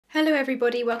Hello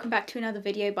everybody, welcome back to another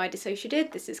video by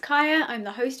DissociaDID. This is Kaya, I'm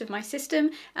the host of my system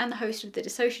and the host of the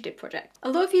DissociaDID project. A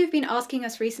lot of you have been asking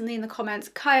us recently in the comments,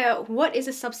 Kaya, what is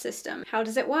a subsystem? How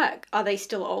does it work? Are they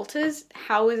still alters?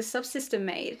 How is a subsystem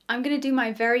made? I'm going to do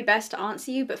my very best to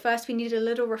answer you, but first we need a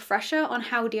little refresher on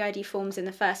how DID forms in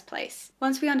the first place.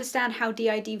 Once we understand how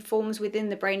DID forms within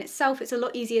the brain itself, it's a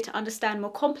lot easier to understand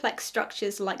more complex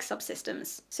structures like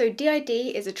subsystems. So DID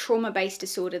is a trauma-based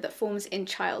disorder that forms in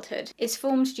childhood. It's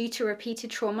formed due to repeated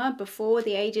trauma before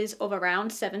the ages of around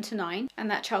 7 to 9,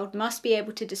 and that child must be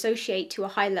able to dissociate to a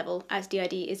high level, as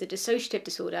DID is a dissociative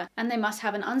disorder, and they must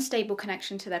have an unstable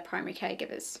connection to their primary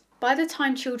caregivers. By the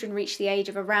time children reach the age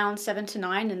of around 7 to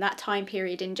 9, and that time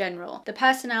period in general, the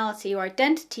personality or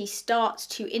identity starts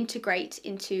to integrate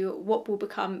into what will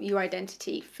become your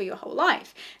identity for your whole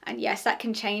life. And yes, that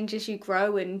can change as you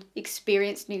grow and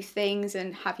experience new things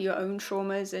and have your own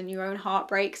traumas and your own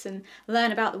heartbreaks and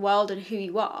learn about the world and who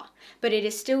you are. But it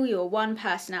is still your one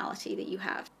personality that you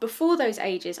have. Before those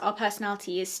ages, our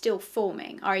personality is still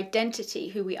forming. Our identity,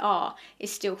 who we are,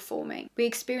 is still forming. We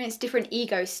experience different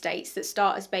ego states that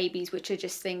start as babies, which are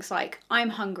just things like, I'm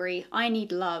hungry, I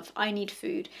need love, I need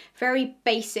food. Very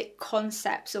basic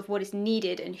concepts of what is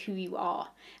needed and who you are.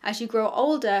 As you grow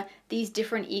older, these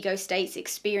different ego states,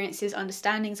 experiences,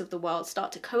 understandings of the world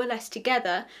start to coalesce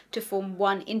together to form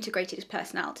one integrated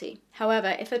personality.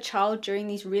 However, if a child during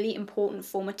these really important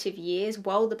formative years,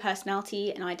 while the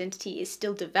personality and identity is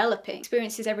still developing,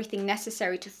 experiences everything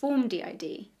necessary to form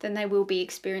DID, then they will be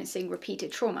experiencing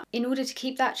repeated trauma. In order to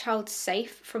keep that child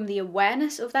safe from the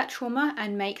awareness of that trauma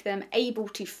and make them able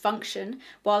to function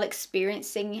while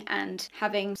experiencing and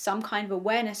having some kind of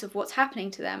awareness of what's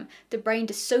happening to them, the brain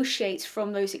dissociates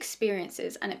from those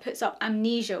experiences and it puts up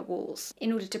amnesia walls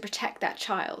in order to protect that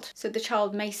child. So the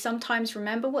child may sometimes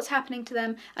remember what's happening to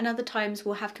them, and other times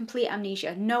will have complete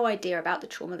amnesia, no idea about the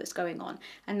trauma that's going on,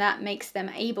 and that makes them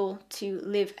able to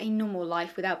live a normal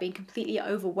life without being completely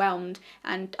overwhelmed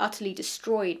and utterly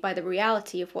destroyed by the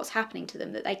reality of what's happening to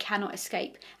them that they cannot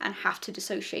escape and have to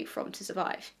dissociate from to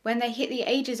survive. When they hit the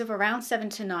ages of around 7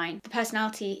 to 9, the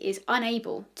personality is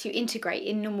unable to integrate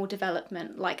in normal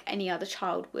development like any other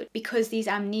child would, because these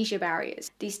amnesia barriers,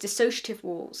 these dissociative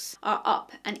walls, are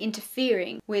up and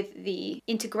interfering with the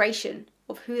integration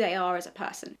of who they are as a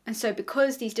person. And so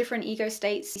because these different ego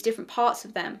states, these different parts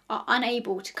of them are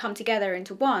unable to come together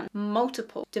into one,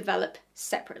 multiple develop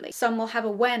separately. Some will have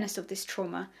awareness of this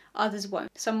trauma, others won't.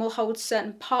 Some will hold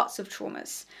certain parts of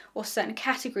traumas, or certain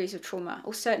categories of trauma,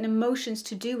 or certain emotions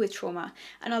to do with trauma,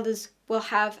 and others will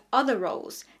have other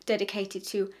roles dedicated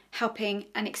to helping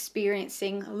and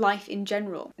experiencing life in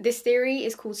general. This theory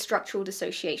is called structural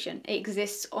dissociation. It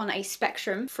exists on a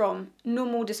spectrum from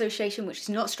normal dissociation, which is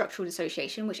not structural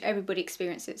dissociation, which everybody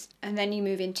experiences, and then you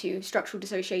move into structural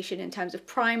dissociation in terms of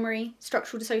primary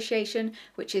structural dissociation,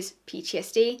 which is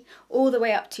PTSD, all the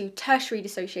way up to tertiary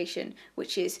dissociation,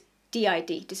 which is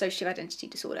DID, Dissociative Identity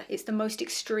Disorder. It's the most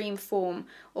extreme form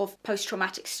of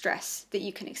post-traumatic stress that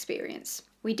you can experience.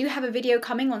 We do have a video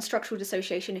coming on structural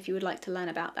dissociation if you would like to learn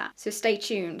about that, so stay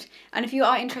tuned. And if you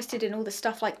are interested in all the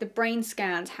stuff like the brain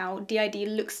scans, how DID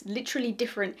looks literally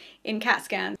different in CAT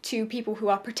scans to people who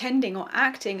are pretending or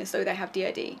acting as though they have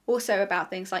DID. Also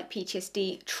about things like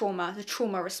PTSD, trauma, the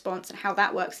trauma response and how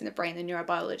that works in the brain, the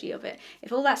neurobiology of it.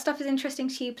 If all that stuff is interesting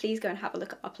to you, please go and have a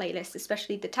look at our playlist,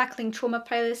 especially the Tackling Trauma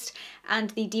playlist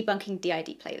and the Debunking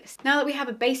DID playlist. Now that we have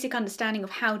a basic understanding of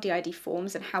how DID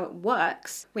forms and how it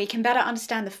works, we can better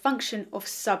understand the function of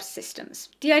subsystems.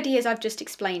 DID, as I've just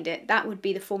explained it, that would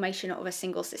be the formation of a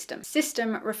single system.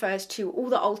 System refers to all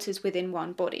the alters within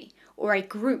one body, or a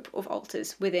group of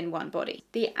alters within one body.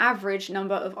 The average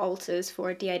number of alters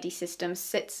for a DID system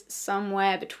sits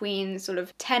somewhere between sort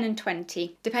of 10 and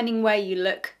 20. Depending where you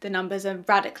look, the numbers are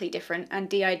radically different, and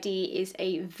DID is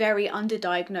a very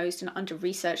underdiagnosed and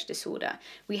under-researched disorder.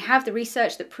 We have the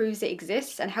research that proves it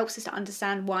exists and helps us to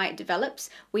understand why it develops.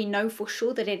 We know for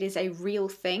sure that it is a real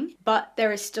thing, but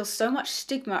there is still so much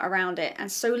stigma around it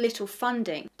and so little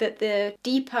funding that the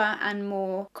deeper and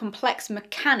more complex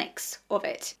mechanics of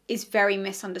it is very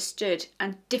misunderstood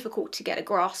and difficult to get a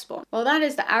grasp on. While that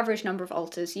is the average number of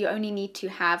alters, you only need to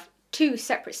have 2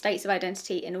 separate states of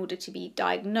identity in order to be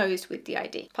diagnosed with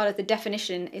DID. Part of the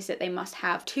definition is that they must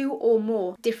have 2 or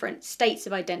more different states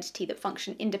of identity that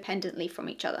function independently from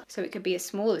each other. So it could be as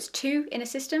small as 2 in a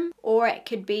system, or it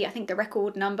could be, I think the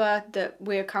record number that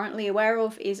we're currently aware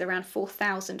of is around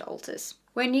 4,000 alters.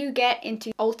 When you get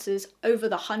into alters over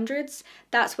the hundreds,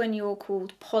 that's when you're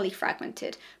called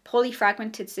polyfragmented.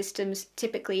 Polyfragmented systems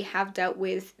typically have dealt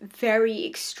with very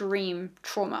extreme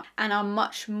trauma and are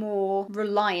much more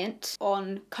reliant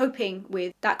on coping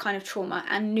with that kind of trauma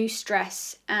and new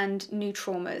stress and new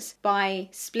traumas by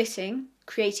splitting,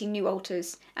 creating new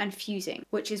alters and fusing,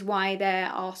 which is why there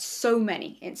are so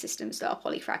many in systems that are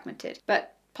polyfragmented.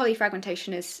 But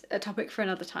polyfragmentation is a topic for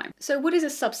another time. So what is a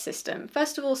subsystem?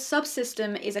 First of all,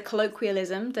 subsystem is a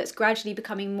colloquialism that's gradually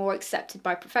becoming more accepted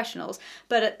by professionals,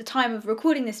 but at the time of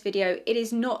recording this video, it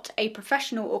is not a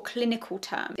professional or clinical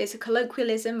term. It's a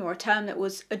colloquialism or a term that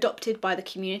was adopted by the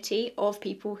community of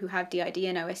people who have DID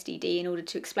and OSDD in order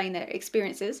to explain their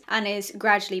experiences, and is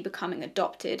gradually becoming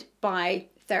adopted by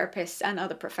therapists and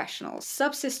other professionals.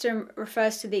 Subsystem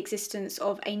refers to the existence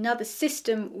of another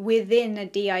system within a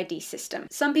DID system.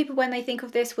 Some people, when they think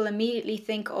of this, will immediately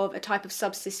think of a type of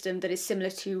subsystem that is similar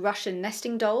to Russian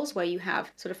nesting dolls, where you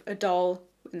have sort of a doll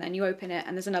and then you open it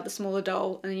and there's another smaller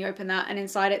doll and then you open that and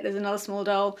inside it there's another small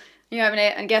doll and you open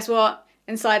it and guess what?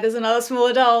 Inside there's another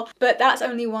smaller doll, but that's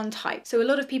only one type. So a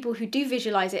lot of people who do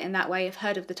visualize it in that way have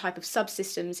heard of the type of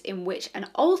subsystems in which an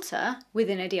alter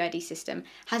within a DID system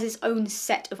has its own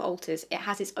set of alters. It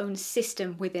has its own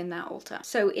system within that alter.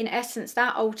 So in essence,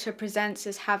 that alter presents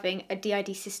as having a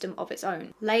DID system of its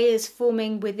own. Layers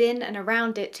forming within and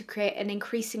around it to create an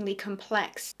increasingly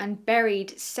complex and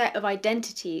buried set of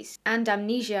identities and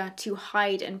amnesia to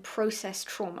hide and process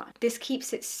trauma. This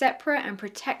keeps it separate and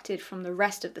protected from the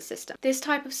rest of the system. This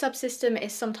type of subsystem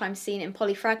is sometimes seen in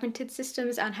polyfragmented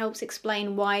systems and helps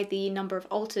explain why the number of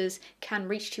alters can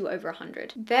reach to over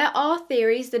 100. There are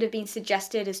theories that have been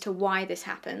suggested as to why this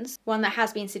happens. One that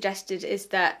has been suggested is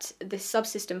that this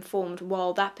subsystem formed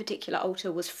while that particular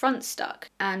alter was front stuck,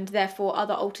 and therefore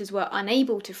other alters were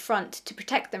unable to front to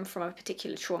protect them from a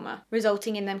particular trauma,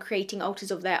 resulting in them creating alters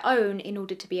of their own in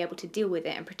order to be able to deal with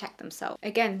it and protect themselves.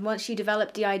 Again, once you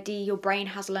develop DID, your brain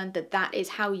has learned that that is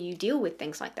how you deal with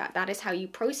things like that. That is how you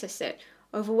process it.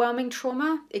 Overwhelming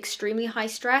trauma, extremely high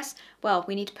stress, well,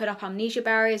 we need to put up amnesia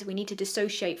barriers, we need to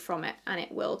dissociate from it, and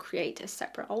it will create a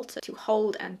separate alter to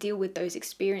hold and deal with those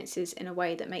experiences in a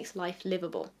way that makes life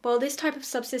livable. While this type of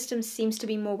subsystem seems to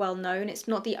be more well known, it's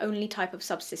not the only type of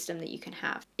subsystem that you can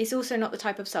have. It's also not the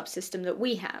type of subsystem that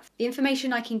we have. The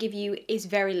information I can give you is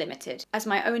very limited, as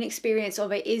my own experience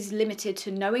of it is limited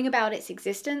to knowing about its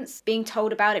existence, being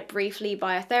told about it briefly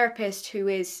by a therapist who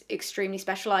is extremely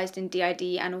specialized in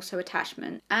DID and also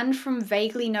attachment, and from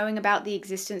vaguely knowing about the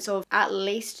existence of at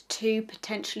least 2,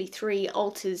 potentially 3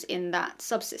 alters in that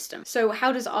subsystem. So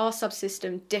how does our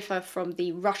subsystem differ from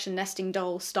the Russian nesting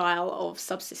doll style of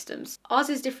subsystems? Ours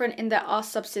is different in that our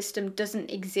subsystem doesn't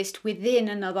exist within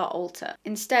another alter.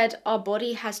 Instead, our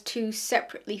body has 2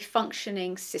 separately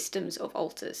functioning systems of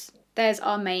alters. There's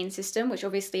our main system, which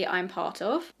obviously I'm part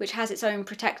of, which has its own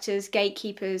protectors,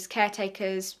 gatekeepers,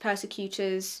 caretakers,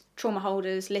 persecutors, trauma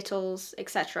holders, littles,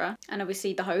 etc. And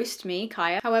obviously the host, me,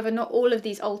 Kaya. However, not all of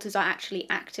these alters are actually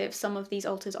active. Some of these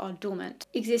alters are dormant,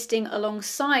 existing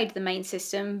alongside the main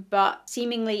system, but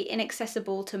seemingly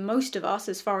inaccessible to most of us,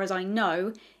 as far as I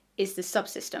know, is the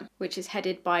subsystem, which is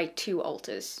headed by 2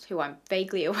 alters, who I'm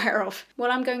vaguely aware of. What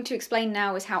I'm going to explain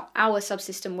now is how our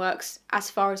subsystem works,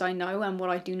 as far as I know, and what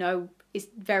I do know is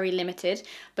very limited,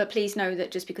 but please know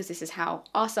that just because this is how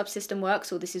our subsystem works,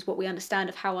 or this is what we understand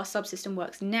of how our subsystem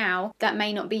works now, that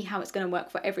may not be how it's going to work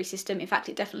for every system. In fact,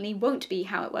 it definitely won't be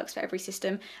how it works for every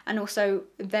system, and also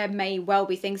there may well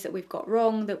be things that we've got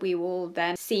wrong that we will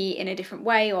then see in a different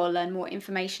way or learn more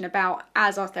information about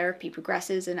as our therapy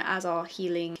progresses and as our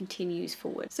healing continues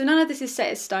forward. So none of this is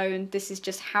set in stone, this is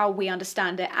just how we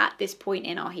understand it at this point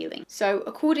in our healing. So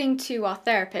according to our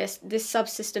therapist, this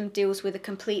subsystem deals with a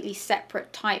completely separate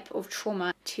type of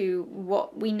trauma to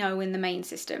what we know in the main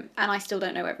system, and I still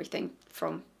don't know everything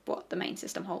from what the main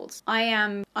system holds. I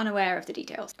am unaware of the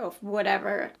details of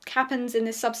whatever happens in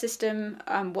this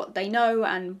subsystem, what they know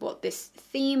and what this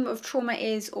theme of trauma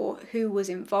is, or who was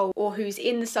involved or who's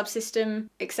in the subsystem,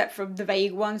 except for the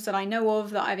vague ones that I know of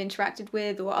that I've interacted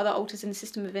with or other alters in the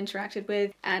system have interacted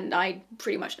with, and I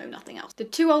pretty much know nothing else. The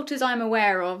 2 alters I'm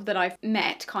aware of that I've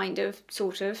met, kind of,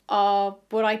 sort of, are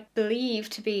what I believe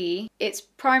to be its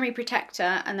primary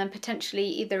protector and then potentially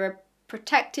either a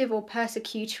protective or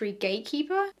persecutory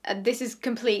gatekeeper. This is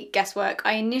complete guesswork.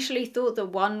 I initially thought that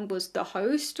one was the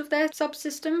host of their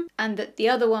subsystem and that the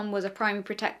other one was a primary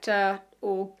protector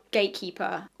or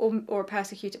gatekeeper or a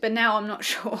persecutor, but now I'm not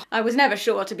sure. I was never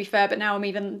sure, to be fair, but now I'm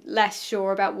even less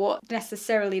sure about what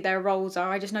necessarily their roles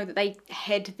are. I just know that they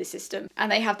head the system and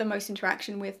they have the most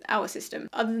interaction with our system.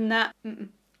 Other than that,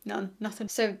 none, nothing.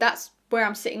 So that's where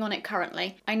I'm sitting on it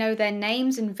currently. I know their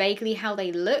names and vaguely how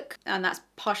they look, and that's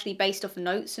partially based off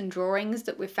notes and drawings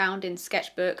that we've found in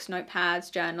sketchbooks,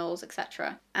 notepads, journals,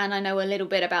 etc. And I know a little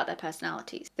bit about their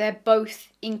personalities. They're both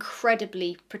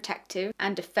incredibly protective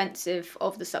and defensive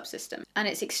of the subsystem, and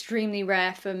it's extremely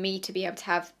rare for me to be able to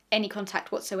have any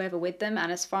contact whatsoever with them,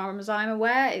 and as far as I'm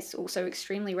aware, it's also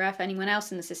extremely rare for anyone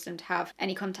else in the system to have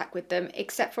any contact with them,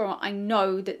 except for I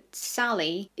know that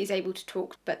Sally is able to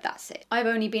talk, but that's it. I've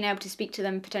only been able to speak to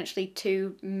them potentially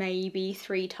 2, maybe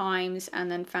 3 times, and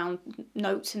then found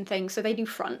notes and things, so they do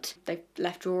front. They've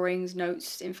left drawings,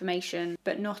 notes, information,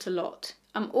 but not a lot.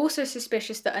 I'm also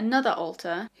suspicious that another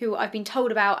alter, who I've been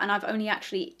told about and I've only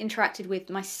actually interacted with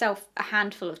myself a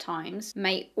handful of times,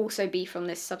 may also be from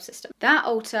this subsystem. That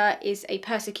alter is a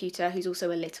persecutor who's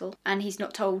also a little, and he's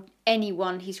not told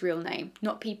anyone his real name.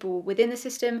 Not people within the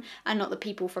system, and not the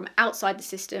people from outside the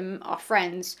system, our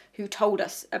friends, who told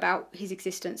us about his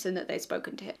existence and that they'd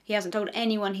spoken to him. He hasn't told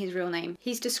anyone his real name.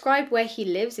 He's described where he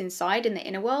lives inside in the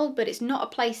inner world, but it's not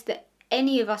a place that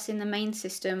any of us in the main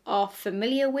system are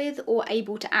familiar with or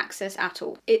able to access at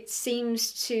all. It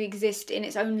seems to exist in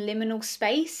its own liminal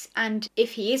space, and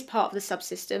if he is part of the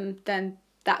subsystem, then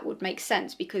that would make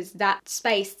sense, because that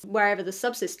space, wherever the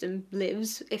subsystem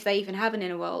lives, if they even have an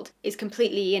inner world, is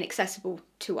completely inaccessible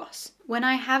to us. When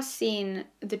I have seen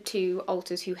the 2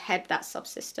 alters who head that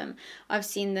subsystem, I've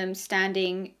seen them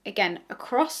standing, again,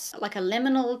 across like a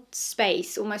liminal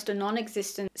space, almost a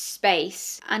non-existent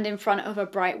space, and in front of a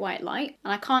bright white light,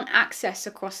 and I can't access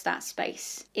across that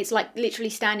space. It's like literally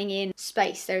standing in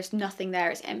space. There's nothing there,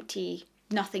 it's empty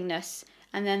nothingness.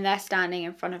 And then they're standing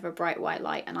in front of a bright white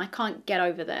light, and I can't get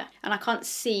over there, and I can't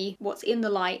see what's in the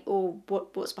light or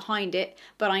what's behind it,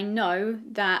 but I know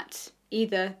that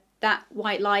either that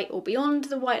white light or beyond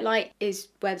the white light is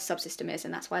where the subsystem is,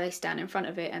 and that's why they stand in front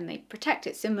of it and they protect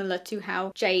it, similar to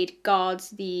how Jade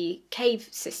guards the cave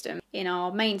system in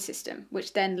our main system,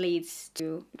 which then leads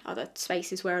to other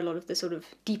spaces where a lot of the sort of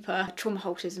deeper trauma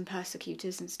halters and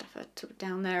persecutors and stuff are sort of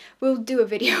down there. We'll do a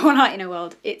video on our inner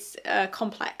world. It's a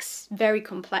complex, very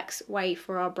complex way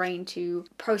for our brain to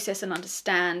process and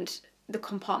understand the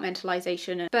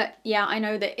compartmentalization. But yeah, I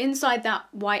know that inside that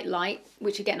white light,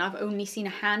 which again I've only seen a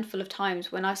handful of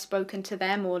times when I've spoken to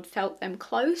them or felt them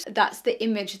close, that's the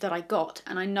image that I got.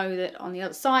 And I know that on the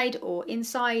other side or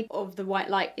inside of the white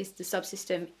light is the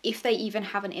subsystem, if they even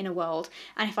have an inner world.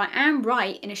 And if I am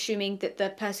right in assuming that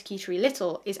the persecutory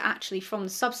little is actually from the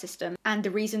subsystem, and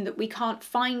the reason that we can't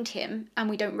find him and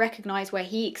we don't recognize where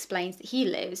he explains that he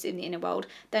lives in the inner world,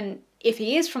 then if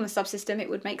he is from the subsystem, it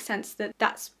would make sense that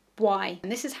that's why.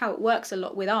 And this is how it works a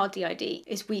lot with our DID,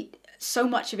 is so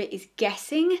much of it is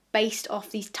guessing based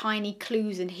off these tiny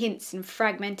clues and hints and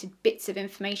fragmented bits of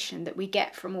information that we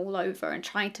get from all over, and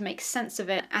trying to make sense of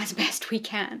it as best we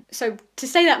can. So to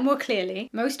say that more clearly,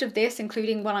 most of this,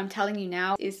 including what I'm telling you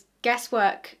now, is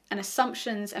guesswork and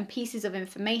assumptions and pieces of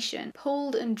information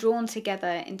pulled and drawn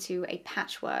together into a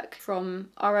patchwork from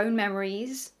our own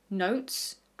memories,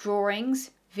 notes, drawings,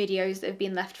 videos that have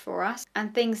been left for us,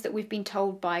 and things that we've been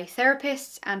told by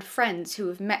therapists and friends who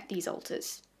have met these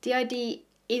alters. DID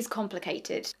is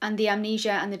complicated, and the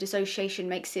amnesia and the dissociation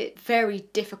makes it very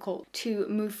difficult to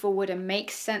move forward and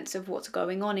make sense of what's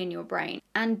going on in your brain.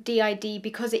 And DID,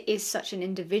 because it is such an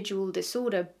individual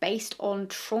disorder based on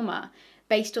trauma,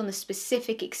 based on the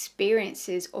specific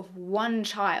experiences of one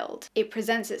child, it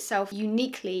presents itself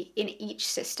uniquely in each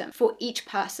system for each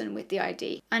person with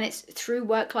DID. And it's through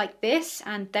work like this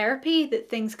and therapy that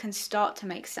things can start to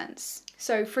make sense.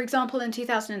 So for example, in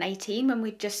 2018, when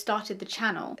we just started the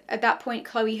channel, at that point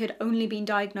Chloe had only been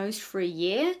diagnosed for a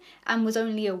year and was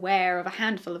only aware of a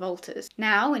handful of alters.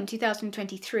 Now in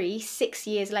 2023, 6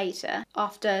 years later,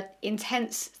 after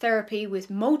intense therapy with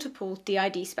multiple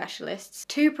DID specialists,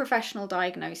 2 professional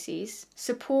diagnoses,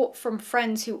 support from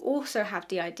friends who also have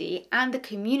DID, and the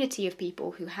community of people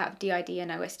who have DID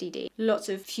and OSDD, lots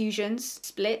of fusions,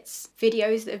 splits,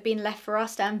 videos that have been left for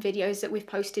us and videos that we've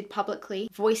posted publicly,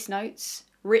 voice notes,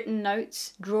 written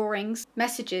notes, drawings,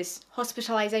 messages,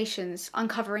 hospitalizations,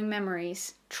 uncovering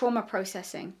memories, trauma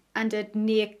processing, and a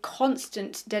near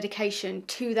constant dedication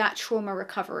to that trauma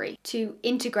recovery, to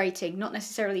integrating, not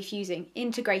necessarily fusing,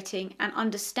 integrating and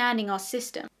understanding our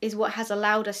system is what has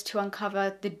allowed us to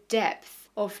uncover the depth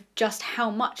of just how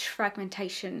much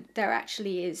fragmentation there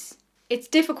actually is. It's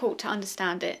difficult to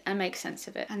understand it and make sense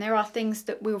of it, and there are things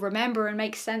that we'll remember and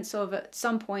make sense of at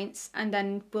some points and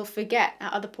then we'll forget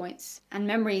at other points, and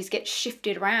memories get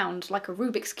shifted around like a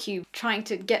Rubik's Cube, trying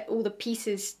to get all the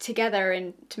pieces together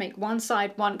and to make one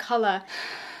side one colour.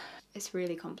 It's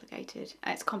really complicated.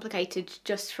 It's complicated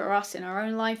just for us in our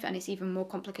own life, and it's even more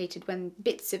complicated when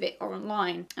bits of it are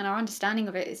online. And our understanding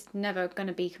of it is never going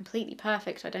to be completely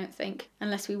perfect, I don't think,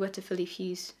 unless we were to fully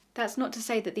fuse. That's not to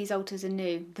say that these alters are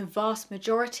new. The vast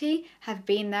majority have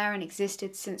been there and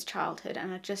existed since childhood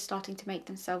and are just starting to make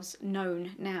themselves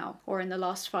known now, or in the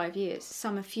last 5 years.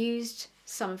 Some are fused,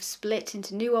 some have split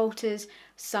into new alters,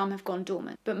 some have gone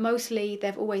dormant. But mostly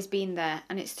they've always been there,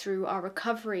 and it's through our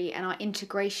recovery and our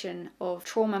integration of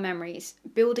trauma memories,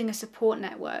 building a support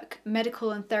network,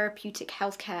 medical and therapeutic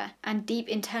healthcare, and deep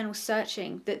internal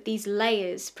searching that these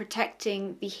layers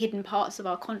protecting the hidden parts of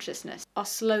our consciousness are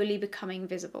slowly becoming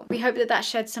visible. We hope that that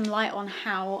sheds some light on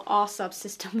how our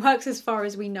subsystem works as far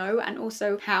as we know, and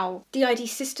also how DID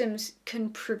systems can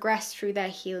progress through their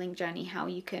healing journey, how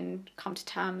you can come to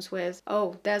terms with,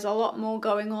 oh, there's a lot more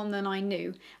going on than I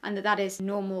knew, and that is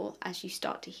normal as you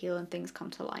start to heal and things come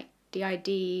to light.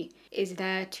 DID is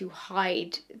there to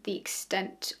hide the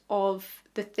extent of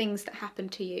the things that happen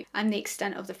to you and the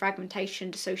extent of the fragmentation,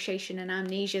 dissociation and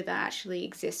amnesia that actually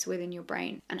exists within your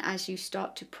brain. And as you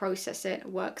start to process it,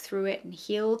 work through it and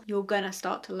heal, you're gonna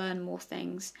start to learn more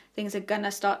things. Things are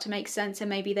gonna start to make sense, and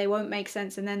maybe they won't make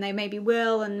sense, and then they maybe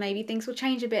will, and maybe things will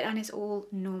change a bit, and it's all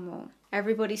normal.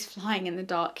 Everybody's flying in the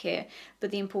dark here,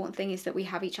 but the important thing is that we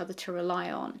have each other to rely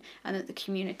on, and that the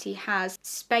community has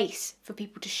space for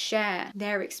people to share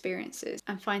their experiences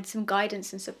and find some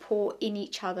guidance and support in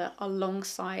each other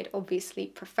alongside, obviously,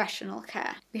 professional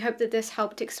care. We hope that this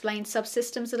helped explain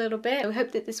subsystems a little bit. We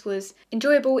hope that this was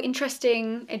enjoyable,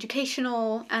 interesting,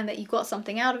 educational, and that you got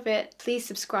something out of it. Please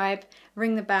subscribe,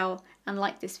 ring the bell, and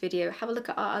like this video. Have a look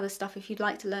at our other stuff if you'd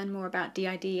like to learn more about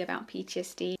DID, about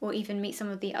PTSD, or even meet some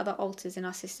of the other alters in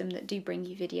our system that do bring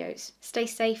you videos. Stay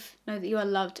safe, know that you are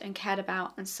loved and cared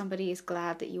about, and somebody is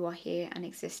glad that you are here and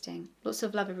existing. Lots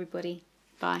of love, everybody.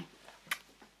 Bye.